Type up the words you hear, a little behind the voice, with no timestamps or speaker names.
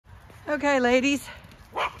Okay, ladies.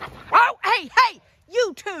 Oh, hey,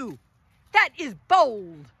 you two! That is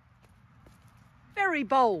bold. Very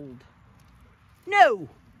bold. No.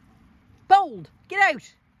 Bold. Get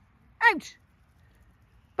out. Out.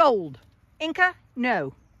 Bold. Inca?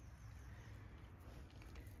 No.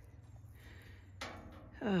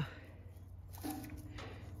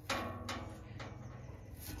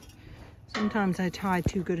 Sometimes I tie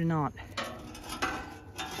too good a knot.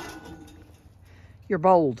 You're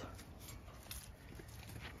bold.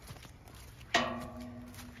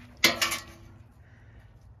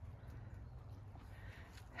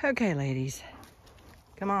 Okay, ladies.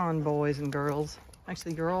 Come on, boys and girls.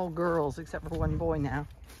 Actually, you're all girls except for one boy now.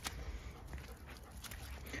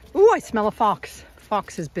 Ooh, I smell a fox.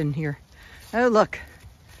 Fox has been here. Oh, look.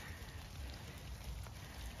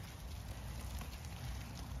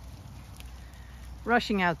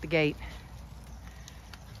 Rushing out the gate.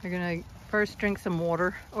 They're gonna first drink some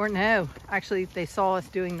water. Or no, actually they saw us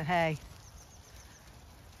doing the hay.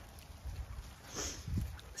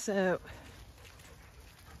 So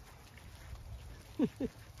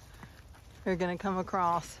they're gonna come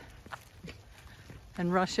across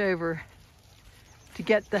and rush over to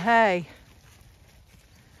get the hay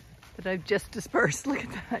that I've just dispersed. Look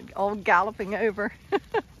at that, all galloping over.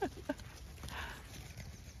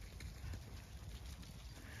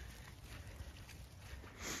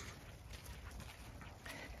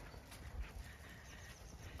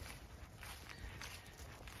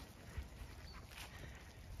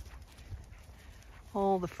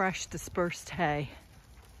 All the fresh dispersed hay.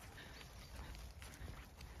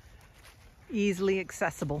 Easily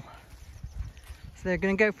accessible. So they're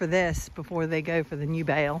going to go for this before they go for the new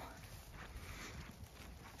bale.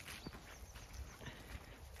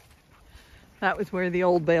 That was where the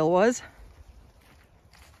old bale was.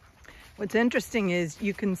 What's interesting is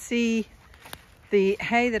you can see the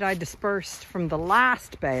hay that I dispersed from the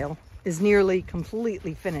last bale is nearly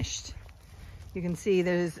completely finished. You can see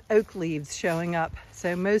there's oak leaves showing up,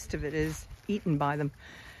 so most of it is eaten by them.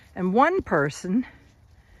 And one person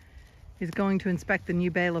is going to inspect the new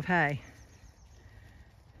bale of hay.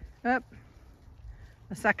 Oh,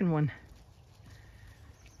 a second one.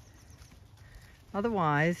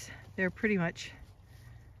 Otherwise, they're pretty much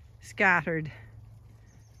scattered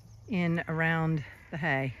in around the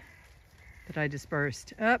hay that I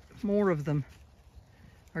dispersed. Oh, more of them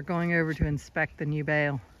are going over to inspect the new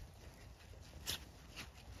bale.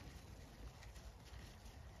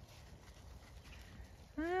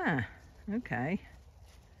 Ah, okay.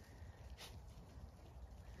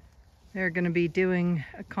 They're going to be doing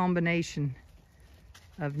a combination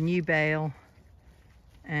of new bale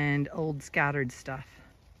and old scattered stuff.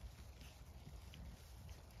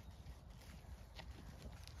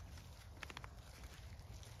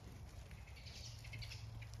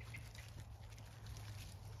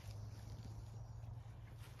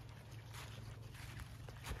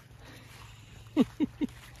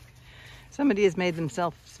 Somebody has made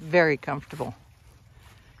themselves very comfortable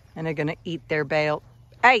and they're going to eat their bale.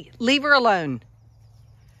 Hey, leave her alone.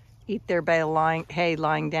 Eat their bale hay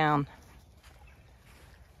lying down.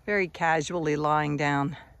 Very casually lying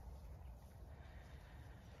down.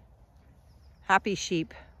 Happy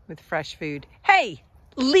sheep with fresh food. Hey,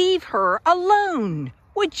 leave her alone,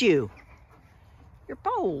 would you? You're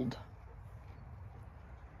bold.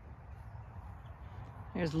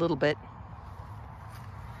 There's a little bit.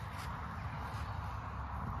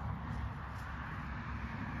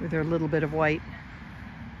 With her little bit of white.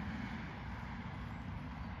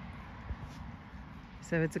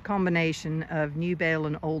 So it's a combination of new bale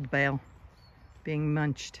and old bale being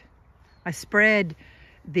munched. I spread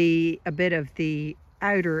a bit of the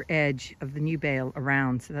outer edge of the new bale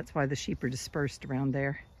around, so that's why the sheep are dispersed around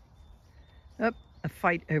there. Oh, a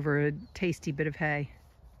fight over a tasty bit of hay.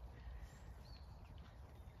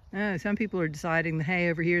 Oh, some people are deciding the hay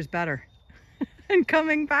over here is better and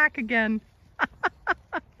coming back again.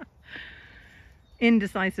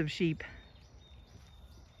 Indecisive sheep.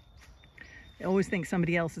 They always think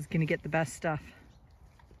somebody else is going to get the best stuff.